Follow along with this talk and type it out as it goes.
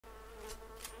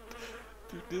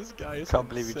Dude, this guy is Can't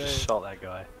believe you insane. just shot that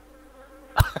guy.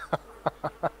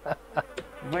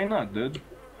 Why not, dude?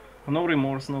 No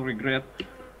remorse, no regret.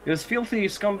 This filthy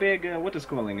scumbag, what is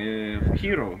calling,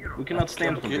 hero. We cannot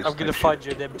stand for this. I'm gonna type find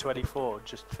shit. you an M24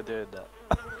 just for doing that.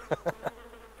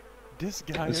 This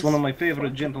guy It's is one of my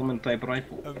favorite gentleman type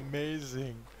rifle.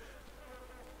 amazing.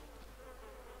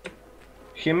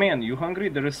 Hey man, you hungry?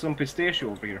 There is some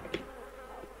pistachio over here.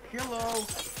 Hello.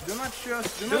 Do not shoot.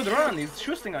 Do Dude, not run! He's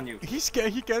shooting on you. He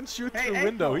can't shoot Hey, through hey,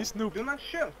 window. no. He's noob. Do not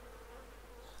shoot.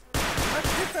 Do not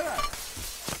shoot at us.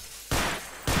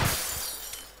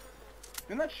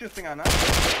 You're not shooting on us.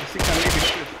 I think I maybe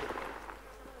shoot.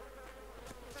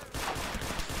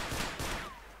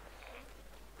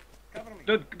 Cover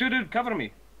me. Dude, cover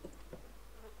me.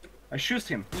 I shoot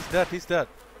him. He's dead. He's dead.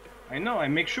 I know, I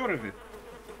make sure of it.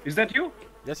 Is that you?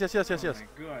 Yes. Oh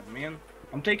my god, man.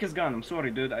 I'm taking his gun. I'm sorry,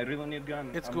 dude. I really need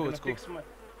gun. It's I'm cool, gonna it's cool. fix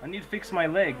I need to fix my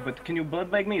leg, but can you blood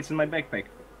bag me? It's in my backpack.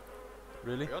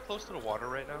 Really? Are y'all close to the water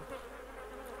right now?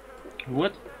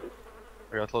 What?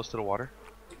 Are y'all close to the water?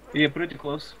 Yeah, pretty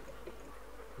close.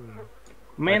 Man,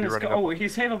 Might be it's running oh,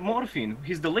 he's having morphine.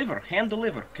 He's deliver, hand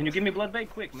deliver. Can you give me blood bag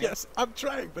quick, man? Yes, I'm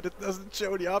trying, but it doesn't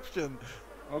show the option.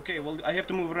 Okay, well, I have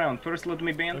to move around. First, let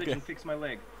me bandage Okay. and fix my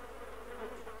leg.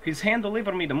 His hand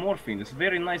deliver me the morphine. It's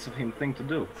very nice of him thing to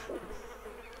do.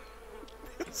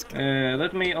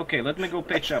 Let me go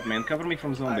patch up, man. Cover me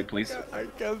from zombie, please. I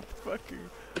can't fucking...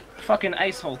 Fucking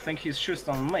asshole think he's just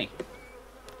on me.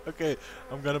 Okay,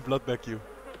 I'm gonna blood bag you.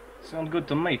 Sound good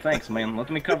to me, thanks, man. Let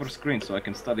me cover screen so I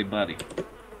can study body.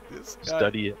 This guy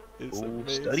Study it. is Ooh,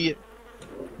 amazing. study it.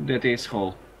 That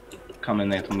asshole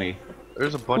coming at me.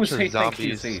 There's a bunch Whose of hate think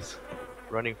zombies he is?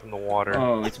 running from the water.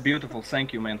 Oh, it's beautiful.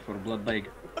 Thank you, man, for blood bag.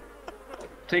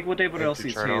 Take whatever Thank else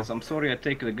you, it Cherno. is. I'm sorry I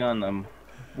take the gun. I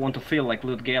want to feel like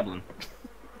Lud Gablin.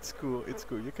 It's cool, it's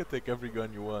cool. You can take every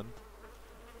gun you want.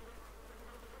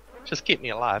 Just keep me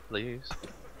alive, please.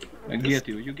 I get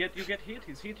you. You get hit?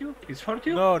 He's hit you? He's hurt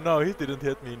you? No, he didn't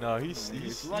hit me. No,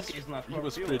 He's lucky he's not he hurt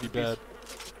was you. pretty bad.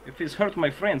 If he's hurt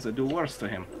my friends, I do worse to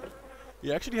him.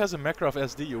 He actually has a Makarov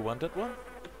SD. You want that one?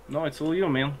 No, it's all you,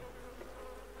 man.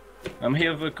 I'm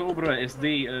here with Cobra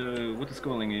SD, what is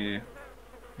calling,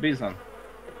 Bison.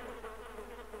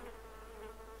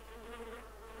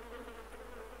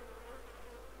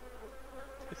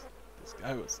 This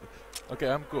guy was... Okay,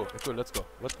 I'm cool. Cool, let's go.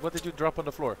 What did you drop on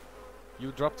the floor?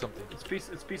 You dropped something. It's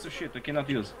piece of shit. I cannot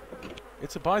use.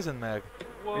 It's a Bison mag.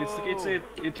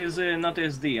 It is not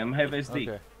SD. I'm have SD.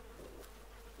 Okay.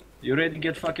 You ready to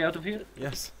get fuck out of here?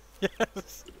 Yes.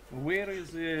 Yes. Where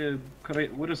is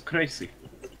Crazy?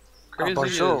 Crazy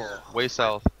bonjour. is way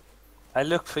south. I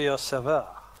look for your server.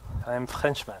 I'm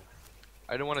Frenchman.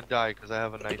 I don't want to die because I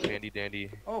have a nice handy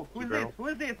dandy. Oh, who is Barrel. it? Who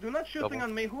is it? Do not shooting Double.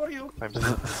 on me. Who are you? Times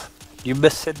You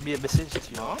must send me a message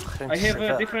to your French I have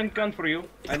server. a different gun for you.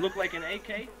 I look like an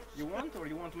AK. You want or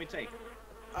you want me take?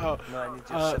 Oh, No, I need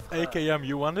your server. AKM,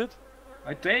 you want it?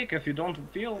 I take if you don't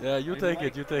feel. Yeah, you I take like.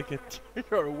 it, you take it.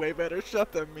 You're a way better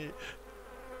shot than me.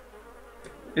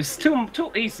 It's too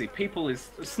easy. People is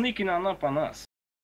sneaking up on us.